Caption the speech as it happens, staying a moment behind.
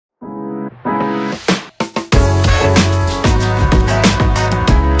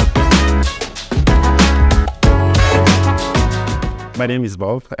My name is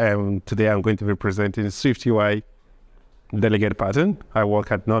Bob, and today I'm going to be presenting SwiftUI Delegate pattern. I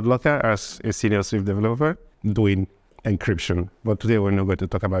work at NordTech as a senior Swift developer doing encryption. But today we're not going to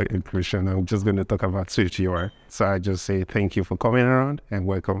talk about encryption. I'm just going to talk about SwiftUI. So I just say thank you for coming around and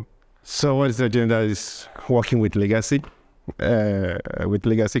welcome. So what is the agenda is working with legacy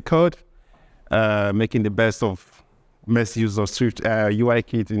code, making the best use of Swift UI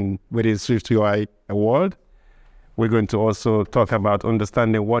kit within SwiftUI world. We're going to also talk about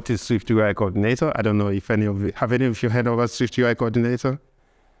understanding what is SwiftUI coordinator. I don't know if any of you have heard of a SwiftUI coordinator?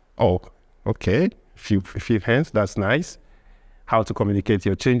 Oh, okay. Few hands, that's nice. How to communicate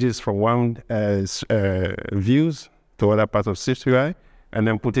your changes from one views to other parts of SwiftUI, and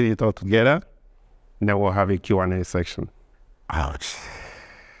then putting it all together. Then we'll have a Q&A section. Ouch.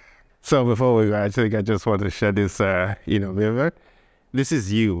 So before we go, I just want to share this, waiver. This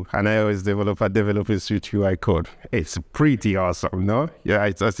is you, an iOS developer developing SwiftUI code. It's pretty awesome, no? Yeah,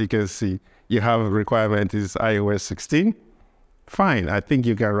 as you can see, you have a requirement is iOS 16. Fine, I think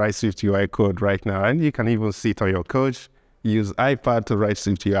you can write SwiftUI code right now, and you can even sit on your couch, use iPad to write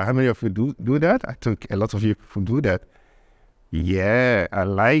SwiftUI. How many of you do that? I think a lot of you do that. Yeah, I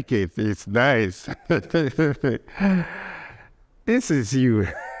like it. It's nice. This is you.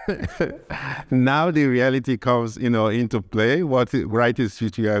 Now the reality comes, into play. Writing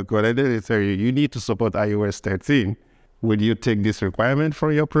SwiftUI code, and then they tell you need to support iOS 13. Would you take this requirement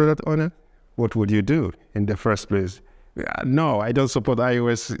from your product owner? What would you do in the first place? No, I don't support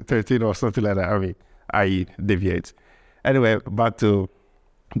iOS 13 or something like that. I mean, I deviate. Anyway, back to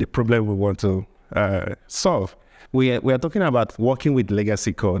the problem we want to solve. We are talking about working with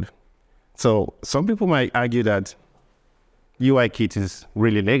legacy code. So some people might argue that UIKit is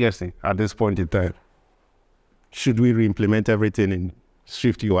really legacy at this point in time. Should we re-implement everything in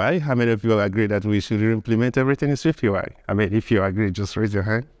SwiftUI? How many of you agree that we should re-implement everything in SwiftUI? I mean, if you agree, just raise your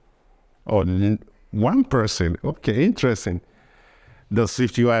hand. Oh, one person. Okay, interesting. Does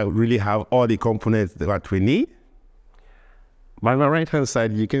SwiftUI really have all the components that we need? By my right-hand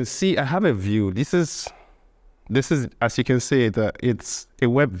side, you can see I have a view. This is, as you can see, it's a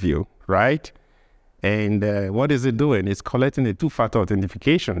web view, right? And what is it doing? It's collecting a two-factor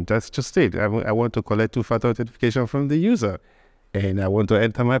authentication. That's just it. I want to collect two-factor authentication from the user. And I want to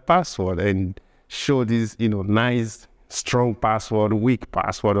enter my password and show this, nice, strong password, weak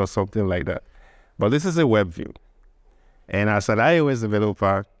password, or something like that. But this is a web view. And as an iOS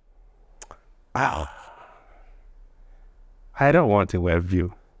developer, I don't want a web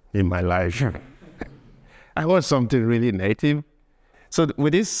view in my life. I want something really native. So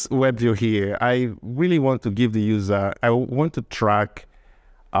with this web view here, I really want to give the user, I want to track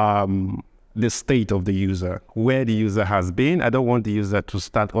the state of the user, where the user has been. I don't want the user to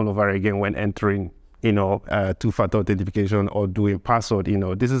start all over again when entering, two-factor authentication or doing password.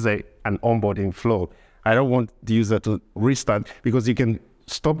 This is an onboarding flow. I don't want the user to restart, because you can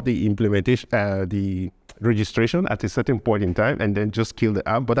stop the implementation, the registration at a certain point in time and then just kill the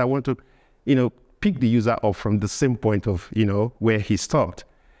app. But I want to, pick the user up from the same point of, where he stopped.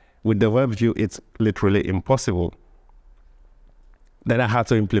 With the web view, it's literally impossible. Then I had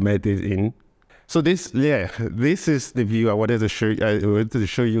to implement it in. So this is the view I wanted to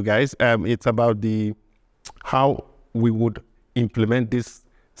show you guys. It's about how we would implement this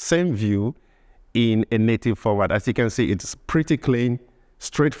same view in a native format. As you can see, it's pretty clean,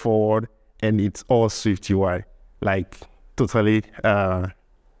 straightforward, and it's all SwiftUI, like totally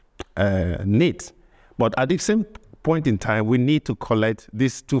neat. But at the same point in time, we need to collect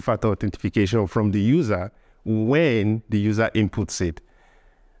this two-factor authentication from the user when the user inputs it.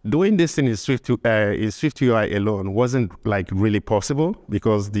 Doing this in SwiftUI alone wasn't really possible,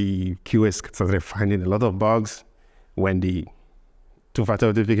 because the QA started finding a lot of bugs when the two-factor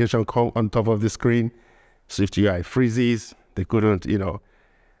authentication come on top of the screen. SwiftUI freezes. They couldn't,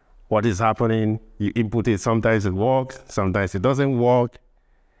 what is happening? You input it, sometimes it works, sometimes it doesn't work.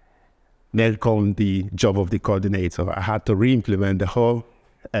 Then comes the job of the coordinator. I had to re-implement the whole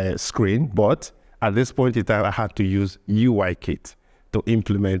screen, but at this point in time, I had to use UIKit to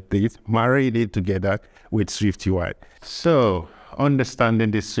implement this, marry it together with SwiftUI. So,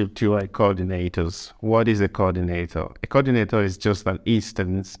 understanding the SwiftUI coordinators. What is a coordinator? A coordinator is just an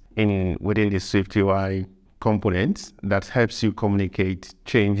instance within the SwiftUI components that helps you communicate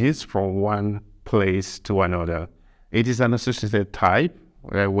changes from one place to another. It is an associated type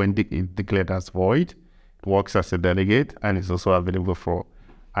when declared as void. It works as a delegate, and it's also available for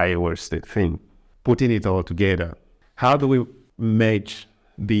iOS 13. Putting it all together, how do we merge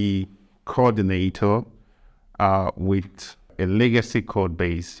the coordinator with a legacy code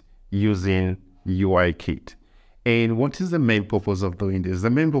base using UIKit? And what is the main purpose of doing this? The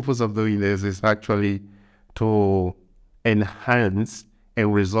main purpose of doing this is actually to enhance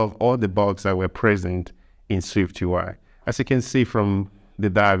and resolve all the bugs that were present in SwiftUI. As you can see from the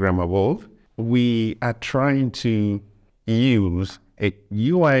diagram above, we are trying to use a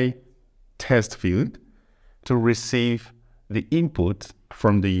UI test field to receive the input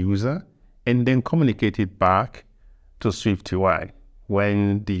from the user and then communicate it back to SwiftUI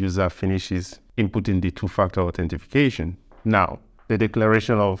when the user finishes inputting the two-factor authentication. Now, the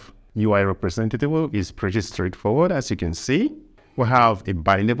declaration of UI representative is pretty straightforward. As you can see, we have a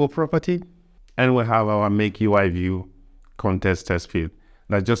bindable property and we have our make UI view context test field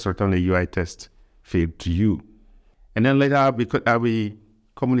that just return a UI test field to you. And then later I'll be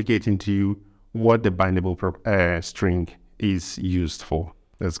communicating to you what the bindable string is used for.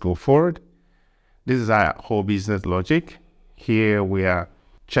 Let's go forward. This is our whole business logic. Here we are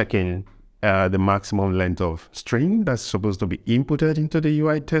checking the maximum length of string that's supposed to be inputted into the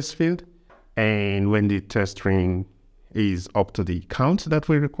UI test field. And when the test string is up to the count that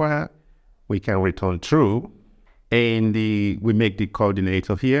we require, we can return true. And we make the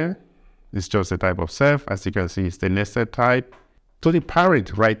coordinator here. It's just a type of self. As you can see, it's the nested type. To the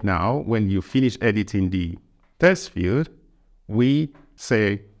parent right now, when you finish editing the test field, we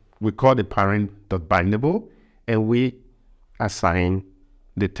call the parent.bindable and we assign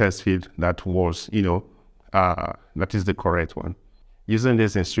the test field that was, that is the correct one. Using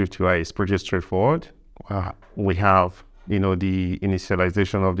this in SwiftUI is pretty straightforward. We have, the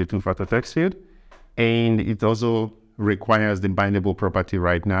initialization of the two-factor text field, and it also requires the bindable property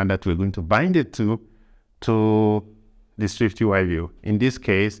right now that we're going to bind it to the SwiftUI view. In this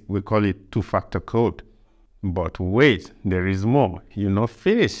case, we call it two-factor code. But wait, there is more. You're not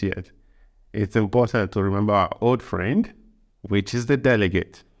finished yet. It's important to remember our old friend, which is the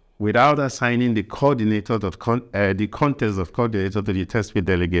delegate. Without assigning the coordinator, the context of coordinator to the test field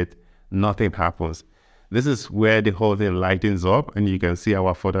delegate, nothing happens. This is where the whole thing lightens up, and you can see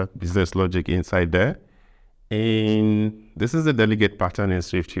our further business logic inside there. And this is the delegate pattern in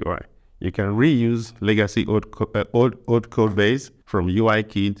SwiftUI. You can reuse legacy old code base from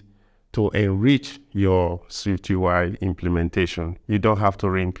UIKit to enrich your SwiftUI implementation. You don't have to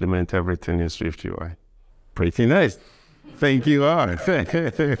re-implement everything in SwiftUI. Pretty nice. Thank you all.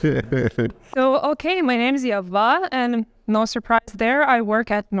 So, okay, my name is Ieva, and no surprise there, I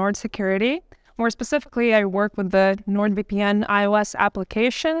work at Nord Security. More specifically, I work with the NordVPN iOS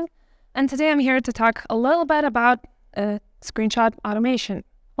application. And today I'm here to talk a little bit about screenshot automation.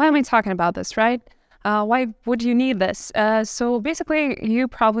 Why am I talking about this, right? Why would you need this? So basically, you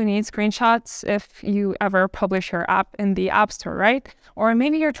probably need screenshots if you ever publish your app in the App Store, right? Or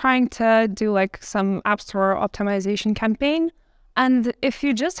maybe you're trying to do like some App Store optimization campaign. And if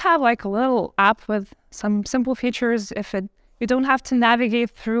you just have like a little app with some simple features, you don't have to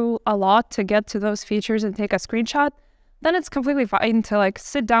navigate through a lot to get to those features and take a screenshot, then it's completely fine to like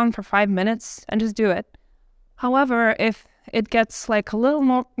sit down for 5 minutes and just do it. However, if it gets like a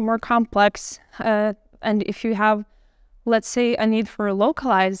little more complex, and if you have, let's say, a need for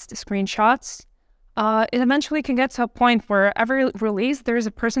localized screenshots, it eventually can get to a point where every release, there's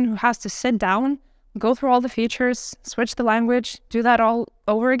a person who has to sit down, go through all the features, switch the language, do that all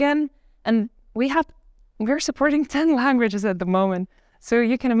over again. And we're supporting 10 languages at the moment. So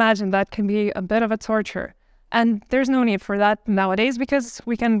you can imagine that can be a bit of a torture. And there's no need for that nowadays because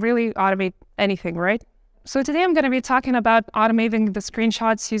we can really automate anything, right? So today I'm going to be talking about automating the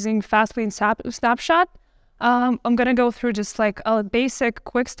screenshots using Fastlane Snapshot. I'm going to go through just like a basic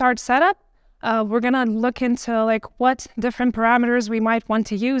quick start setup. We're going to look into like what different parameters we might want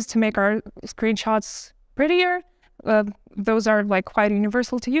to use to make our screenshots prettier. Those are like quite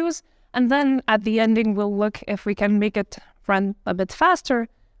universal to use. And then at the ending, we'll look if we can make it run a bit faster.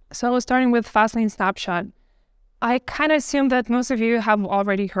 So starting with Fastlane Snapshot. I kind of assume that most of you have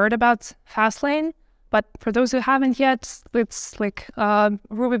already heard about Fastlane, but for those who haven't yet, it's like a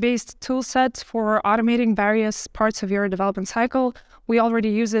Ruby-based tool set for automating various parts of your development cycle. We already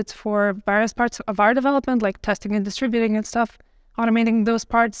use it for various parts of our development, like testing and distributing and stuff, automating those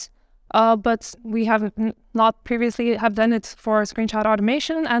parts. But we have not previously have done it for screenshot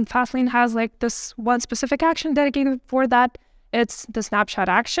automation, and Fastlane has like this one specific action dedicated for that. It's the snapshot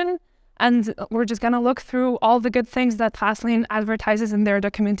action. And we're just going to look through all the good things that Fastlane advertises in their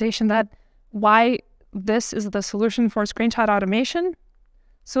documentation, that why this is the solution for screenshot automation.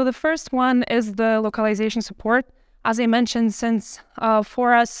 So the first one is the localization support. As I mentioned, since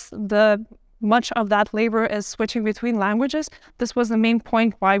for us, much of that labor is switching between languages, this was the main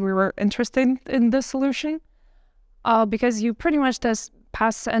point why we were interested in this solution. Because you pretty much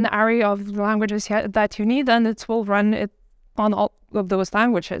pass an array of languages that you need, and it will run it on all of those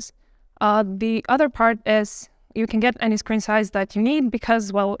languages. The other part is you can get any screen size that you need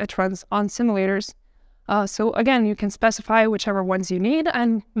because, well, it runs on simulators. So again, you can specify whichever ones you need,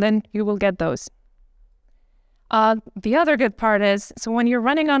 and then you will get those. The other good part is, so when you're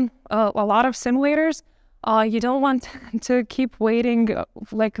running on a lot of simulators, you don't want to keep waiting.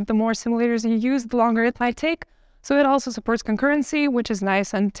 Like the more simulators you use, the longer it might take. So it also supports concurrency, which is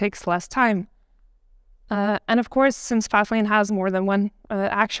nice and takes less time. And of course, since Fastlane has more than one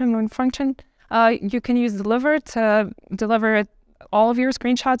action and function, you can use Deliver to deliver all of your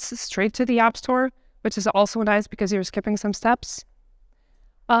screenshots straight to the App Store, which is also nice because you're skipping some steps.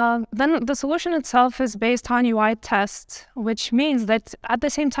 Then the solution itself is based on UI tests, which means that at the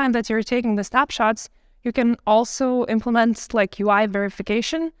same time that you're taking the snapshots, you can also implement like UI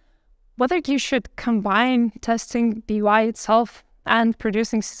verification. Whether you should combine testing the UI itself and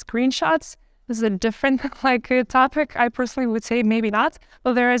producing screenshots is a different topic. I personally would say maybe not,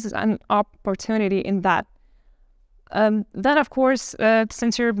 but there is an opportunity in that. Then, of course,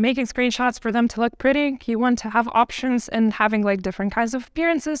 since you're making screenshots for them to look pretty, you want to have options in having like different kinds of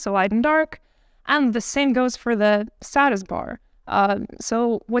appearances, so light and dark. And the same goes for the status bar.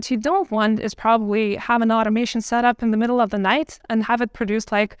 So what you don't want is probably have an automation set up in the middle of the night and have it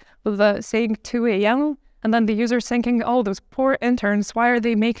produced like with saying 2 a.m. and then the user thinking, oh, those poor interns, why are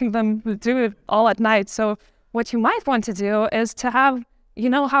they making them do it all at night? So what you might want to do is to have, you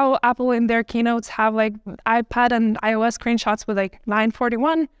know how Apple in their keynotes have like iPad and iOS screenshots with like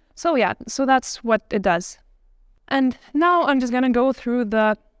 941? So yeah, so that's what it does. And now I'm just gonna go through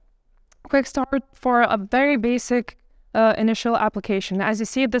the quick start for a very basic initial application. As you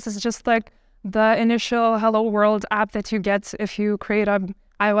see, this is just like the initial Hello World app that you get if you create an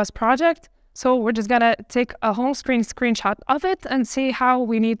iOS project. So we're just gonna take a home screen screenshot of it and see how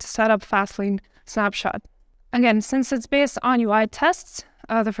we need to set up Fastlane snapshot. Again, since it's based on UI tests,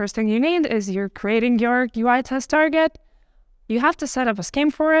 the first thing you need is you're creating your UI test target. You have to set up a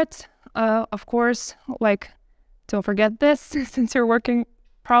scheme for it. Of course, like, don't forget this, since you're working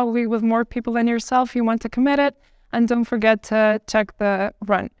probably with more people than yourself, you want to commit it, and don't forget to check the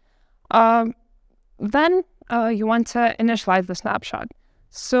run. Then you want to initialize the snapshot.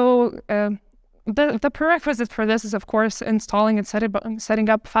 So the prerequisite for this is, of course, installing and setting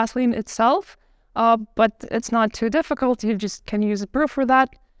up Fastlane itself. But it's not too difficult. You just can use a proof for that.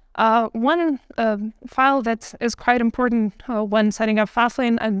 One file that is quite important when setting up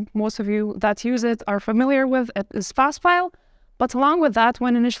Fastlane, and most of you that use it are familiar with it, is FastFile. But along with that,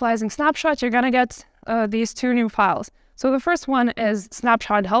 when initializing snapshot, you're going to get these two new files. So the first one is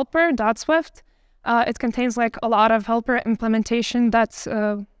snapshot helper.swift. It contains like a lot of helper implementation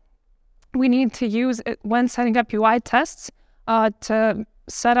that we need to use when setting up UI tests to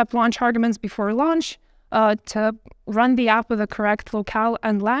set up launch arguments before launch, to run the app with the correct locale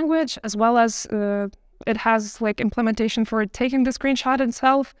and language, as well as it has like implementation for taking the screenshot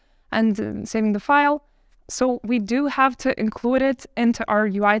itself and saving the file. So we do have to include it into our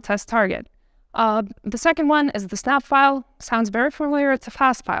UI test target. The second one is the snap file. Sounds very familiar to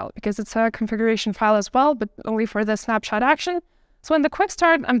fast file because it's a configuration file as well, but only for the snapshot action. So in the quick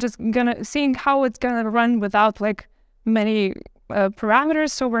start, I'm just seeing how it's gonna run without like many parameters,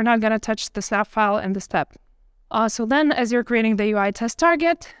 so we're not going to touch the snap file in the step. So then as you're creating the UI test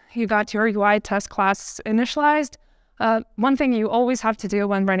target, you got your UI test class initialized. One thing you always have to do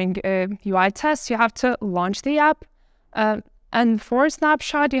when running UI tests, you have to launch the app. And for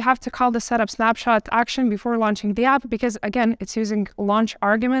snapshot, you have to call the setup snapshot action before launching the app because, again, it's using launch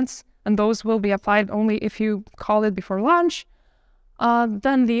arguments, and those will be applied only if you call it before launch.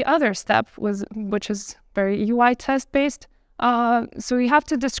 Then the other step, which is very UI test based, so you have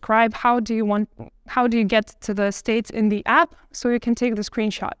to describe how do you get to the states in the app so you can take the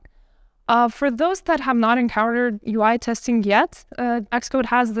screenshot. For those that have not encountered UI testing yet, Xcode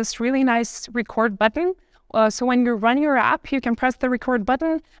has this really nice record button. So when you run your app, you can press the record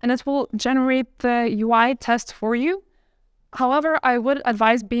button and it will generate the UI test for you. However, I would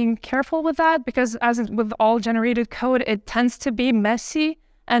advise being careful with that because as with all generated code, it tends to be messy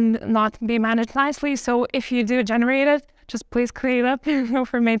and not be managed nicely. So if you do generate it, just please clean it up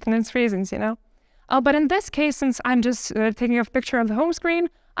for maintenance reasons, you know. But in this case, since I'm just taking a picture of the home screen,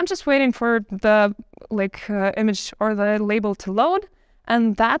 I'm just waiting for the image or the label to load.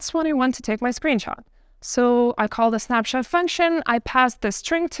 And that's when I want to take my screenshot. So I call the snapshot function. I pass the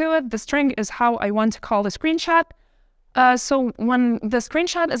string to it. The string is how I want to call the screenshot. So when the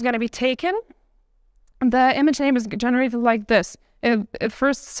screenshot is going to be taken, the image name is generated like this. It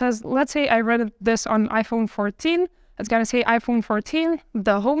first says, let's say I read this on iPhone 14. It's going to say iPhone 14,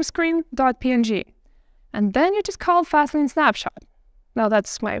 the home screen.png. And then you just call Fastlane Snapshot. Now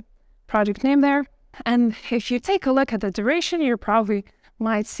that's my project name there. And if you take a look at the duration, you probably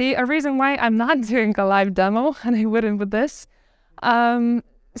might see a reason why I'm not doing a live demo, and I wouldn't with this.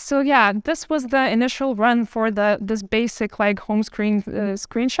 So yeah, this was the initial run for this basic like home screen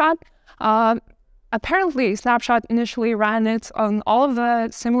screenshot. Apparently, Snapshot initially ran it on all of the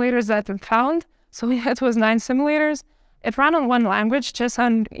simulators that it found. So it was 9 simulators. It ran on one language, just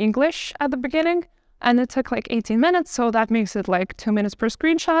on English at the beginning, and it took like 18 minutes. So that makes it like 2 minutes per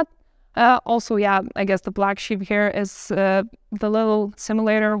screenshot. Also, yeah, I guess the black sheep here is the little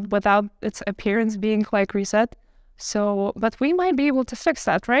simulator without its appearance being like reset. So, but we might be able to fix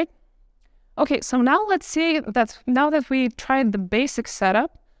that, right? Okay, so now let's see that now that we tried the basic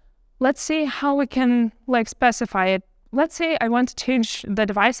setup, let's see how we can like specify it. Let's say I want to change the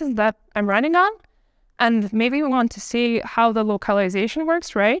devices that I'm running on, and maybe we want to see how the localization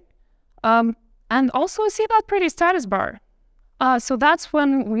works, right? And also see that pretty status bar. So that's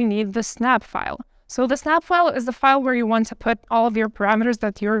when we need the snap file. So the snap file is the file where you want to put all of your parameters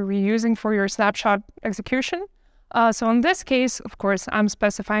that you're reusing for your snapshot execution. So in this case, of course, I'm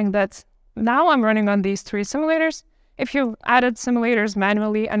specifying that now I'm running on these 3 simulators. If you added simulators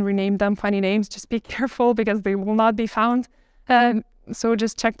manually and renamed them funny names, just be careful because they will not be found. So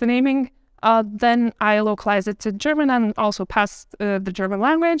just check the naming. Then I localize it to German and also pass the German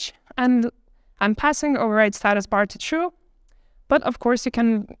language. And I'm passing override status bar to true. But of course, you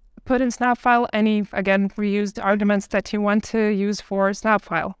can put in snap file any, again, reused arguments that you want to use for snap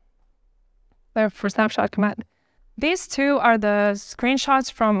file, for snapshot command. These 2 are the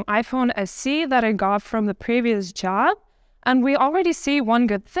screenshots from iPhone SE that I got from the previous job. And we already see one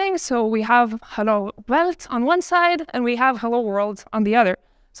good thing. So we have Hello Welt on one side and we have Hello World on the other.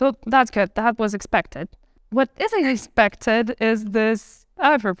 So that's good. That was expected. What isn't expected is this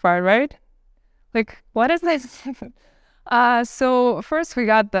other part, right? Like, what is this? So first we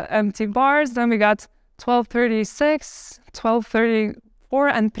got the empty bars, then we got 1236, 1234,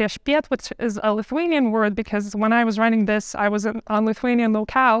 and priešpiet, which is a Lithuanian word because when I was running this, I was on Lithuanian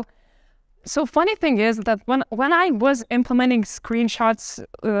locale. So funny thing is that when I was implementing screenshots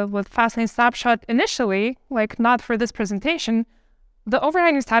with Fastlane Snapshot initially, like not for this presentation, the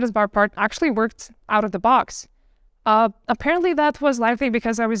overriding status bar part actually worked out of the box. Apparently that was likely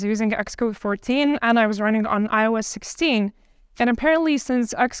because I was using Xcode 14 and I was running on iOS 16. And apparently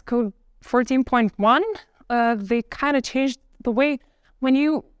since Xcode 14.1, they kind of changed the way when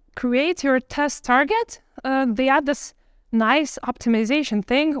you create your test target, they add this nice optimization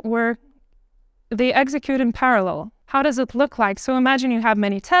thing where they execute in parallel. How does it look like? So imagine you have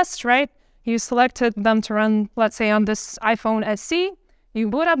many tests, right? You selected them to run, let's say on this iPhone SE, you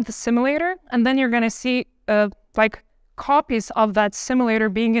boot up the simulator, and then you're going to see like copies of that simulator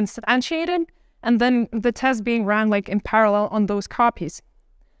being instantiated, and then the test being ran like in parallel on those copies.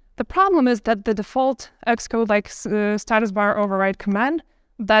 The problem is that the default Xcode like status bar override command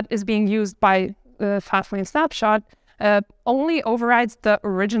that is being used by Fastlane Snapshot only overrides the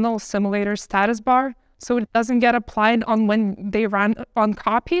original simulator status bar, so it doesn't get applied on when they run on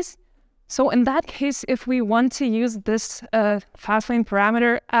copies. So in that case, if we want to use this Fastlane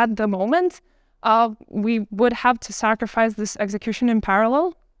parameter at the moment, we would have to sacrifice this execution in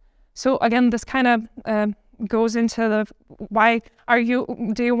parallel. So again, this kind of goes into the why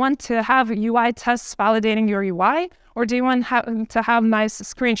do you want to have UI tests validating your UI, or do you want to have nice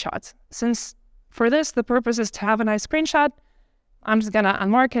screenshots? Since for this, the purpose is to have a nice screenshot, I'm just gonna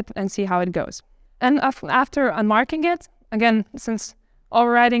unmark it and see how it goes. And after unmarking it, again, since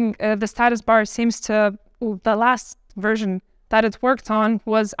overriding the status bar seems to, the last version that it worked on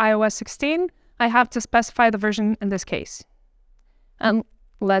was iOS 16, I have to specify the version in this case. And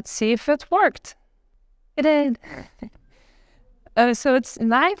let's see if it worked. It did. So it's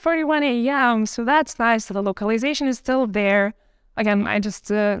 9:41 a.m., so that's nice. The localization is still there. Again, I just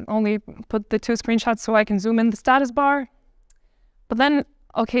only put the 2 screenshots so I can zoom in the status bar. But then,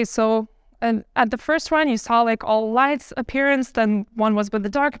 okay, so at the first run, you saw like all lights appearance, then one was with the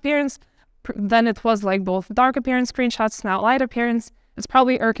dark appearance. Then it was like both dark appearance screenshots, now light appearance. It's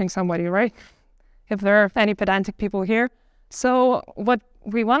probably irking somebody, right? If there are any pedantic people here. So what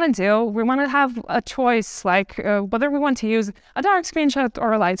we want to do, we want to have a choice, like whether we want to use a dark screenshot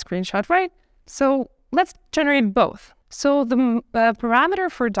or a light screenshot, right? So let's generate both. So the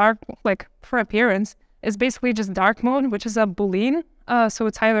parameter for dark, like for appearance, is basically just dark mode, which is a Boolean. So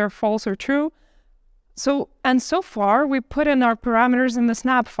it's either false or true. So far, we put in our parameters in the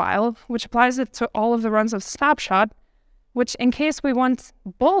snap file, which applies it to all of the runs of Snapshot, which in case we want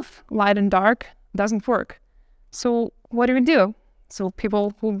both light and dark, doesn't work. So what do we do? So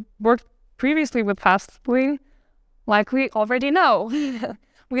people who worked previously with Fastlane likely already know.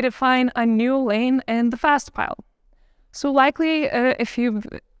 We define a new lane in the fast file. So likely if you've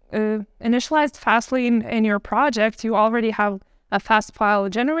initialized Fastlane in your project, you already have a fast file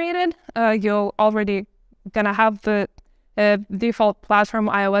generated. You'll already gonna have the default platform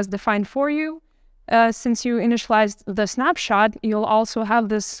iOS defined for you. Since you initialized the snapshot, you'll also have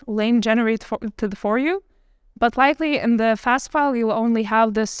this lane generated for you. But likely in the fast file, you'll only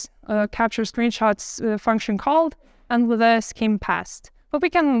have this capture screenshots function called and with a scheme passed. But we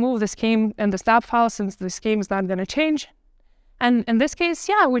can remove the scheme in the snap file since the scheme is not going to change. And in this case,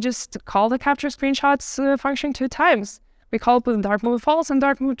 yeah, we just call the capture screenshots function 2 times. We call it with dark mode false and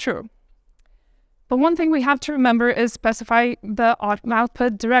dark mode true. But one thing we have to remember is specify the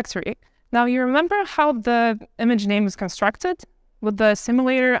output directory. Now you remember how the image name is constructed with the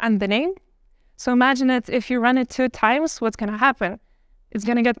simulator and the name? So imagine it, if you run it 2 times, what's going to happen? It's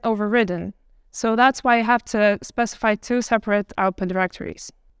going to get overridden. So that's why I have to specify 2 separate output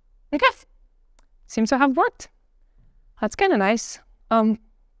directories. Okay, seems to have worked. That's kind of nice.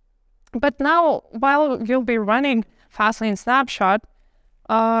 But now, while you'll be running Fastlane Snapshot,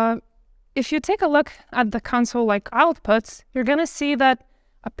 if you take a look at the console-like outputs, you're going to see that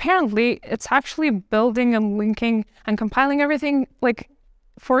apparently it's actually building and linking and compiling everything like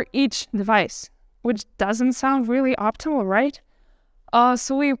for each device, which doesn't sound really optimal, right?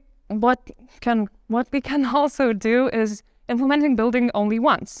 So what we can also do is implementing building only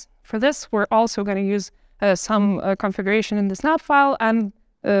once. For this, we're also going to use some configuration in the snap file and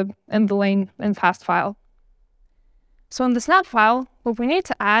in the lane and fast file. So in the snap file, what we need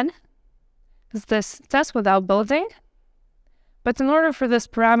to add is this test without building. But in order for this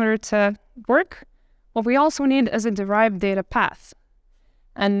parameter to work, what we also need is a derived data path.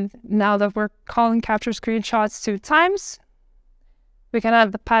 And now that we're calling capture screenshots 2 times, we can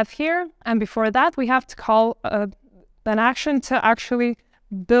add the path here. And before that, we have to call an action to actually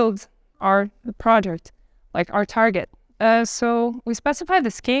build our project, like our target. So we specify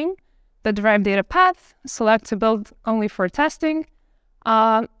the scheme, the derived data path, select to build only for testing.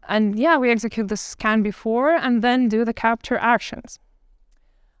 And yeah, we execute the scan before and then do the capture actions.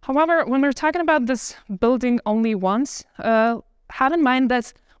 However, when we're talking about this building only once, have in mind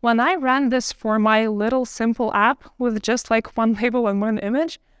that when I ran this for my little simple app with just like 1 label and 1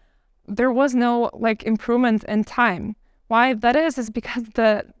 image, there was no like improvement in time. Why that is because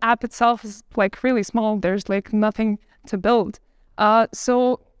the app itself is like really small. There's like nothing to build.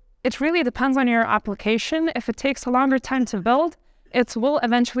 So it really depends on your application. If it takes a longer time to build, it will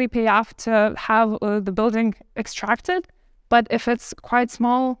eventually pay off to have the building extracted. But if it's quite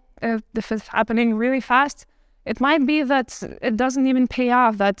small, if it's happening really fast, it might be that it doesn't even pay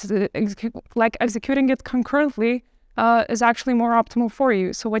off, that executing it concurrently is actually more optimal for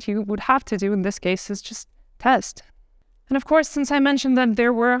you. So what you would have to do in this case is just test. And of course, since I mentioned that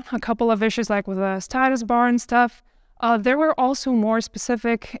there were a couple of issues like with the status bar and stuff, there were also more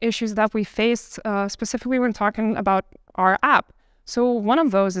specific issues that we faced, specifically when talking about our app. So one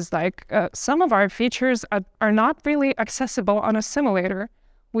of those is like some of our features are not really accessible on a simulator.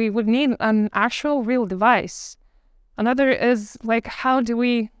 We would need an actual real device. Another is like, how do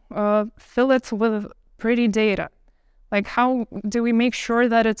we fill it with pretty data? Like, how do we make sure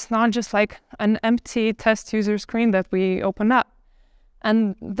that it's not just like an empty test user screen that we open up?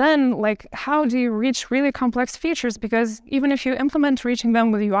 And then, like, how do you reach really complex features? Because even if you implement reaching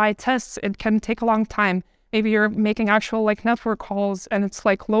them with UI tests, it can take a long time. Maybe you're making actual like network calls and it's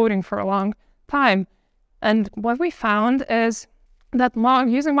like loading for a long time. And what we found is that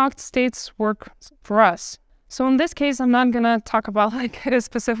using mocked states works for us. So in this case, I'm not gonna talk about like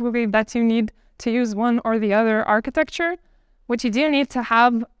specifically that you need to use one or the other architecture. What you do need to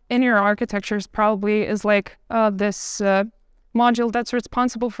have in your architectures probably is like this module that's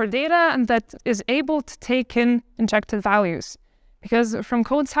responsible for data and that is able to take in injected values. Because from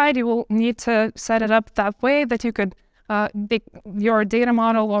code side, you will need to set it up that way that you could, your data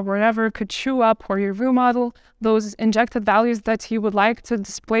model or whatever could chew up, or your view model, those injected values that you would like to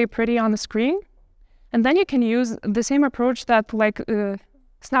display pretty on the screen. And then you can use the same approach that like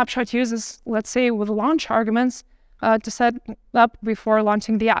Snapshot uses, let's say with launch arguments, to set up before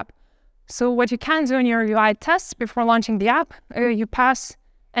launching the app. So what you can do in your UI tests before launching the app, you pass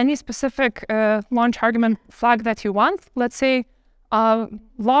any specific launch argument flag that you want. Let's say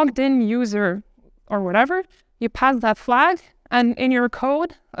logged in user or whatever, you pass that flag, and in your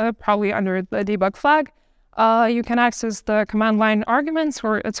code, probably under the debug flag, you can access the command line arguments,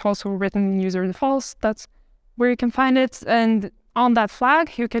 or it's also written user defaults. That's where you can find it. And on that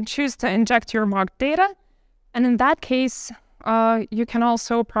flag, you can choose to inject your mocked data. And in that case, you can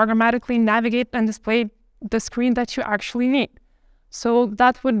also programmatically navigate and display the screen that you actually need. So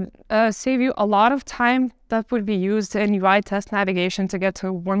that would save you a lot of time that would be used in UI test navigation to get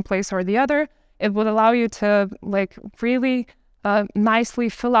to one place or the other. It would allow you to really nicely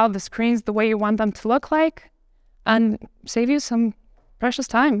fill out the screens the way you want them to look like and save you some precious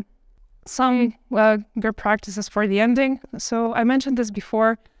time. Some good practices for the ending. So I mentioned this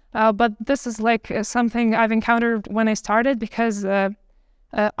before, but this is something I've encountered when I started, because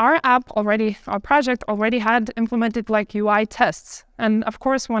our project already had implemented UI tests. And of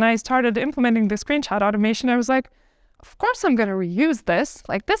course, when I started implementing the screenshot automation, I was like, of course I'm going to reuse this.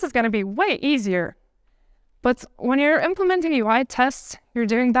 This is going to be way easier. But when you're implementing UI tests, you're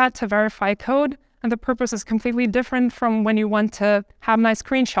doing that to verify code, and the purpose is completely different from when you want to have nice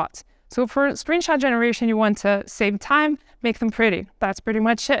screenshots. So for screenshot generation, you want to save time, make them pretty. That's pretty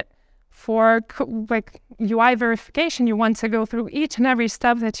much it. For UI verification, you want to go through each and every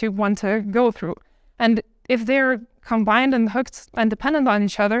step that you want to go through. And if they're combined and hooked and dependent on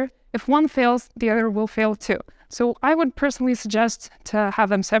each other, if one fails, the other will fail too. So I would personally suggest to have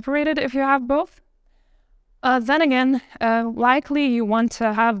them separated if you have both. Then again, likely you want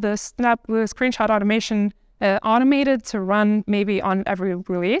to have the screenshot automation automated to run maybe on every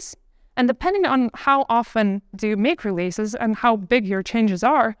release. And depending on how often do you make releases and how big your changes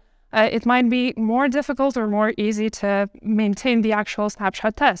are, it might be more difficult or more easy to maintain the actual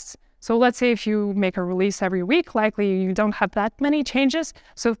snapshot tests. So let's say if you make a release every week, likely you don't have that many changes.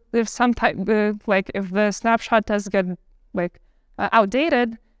 So if if the snapshot tests get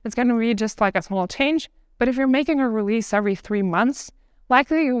outdated, it's going to be just a small change. But if you're making a release every 3 months,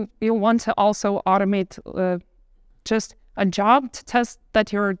 likely you'll want to also automate just a job to test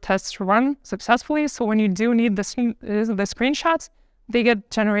that your tests run successfully. So when you do need the screenshots, they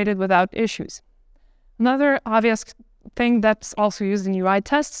get generated without issues. Another obvious thing that's also used in UI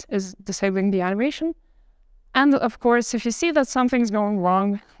tests is disabling the animation. And of course, if you see that something's going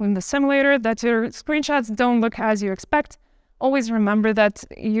wrong in the simulator, that your screenshots don't look as you expect, always remember that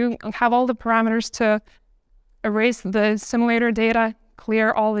you have all the parameters to erase the simulator data,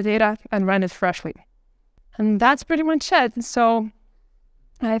 clear all the data, and run it freshly. And that's pretty much it. So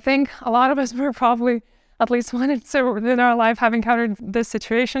I think a lot of us were probably at least once in our life have encountered this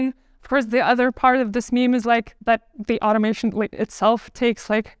situation. Of course, the other part of this meme is that the automation itself takes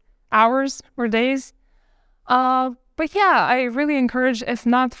hours or days. But yeah, I really encourage, if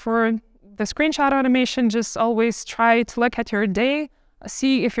not for the screenshot automation, just always try to look at your day,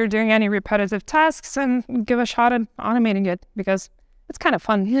 see if you're doing any repetitive tasks, and give a shot at automating it, because it's kind of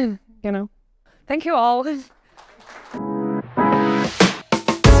fun, you know. Thank you all.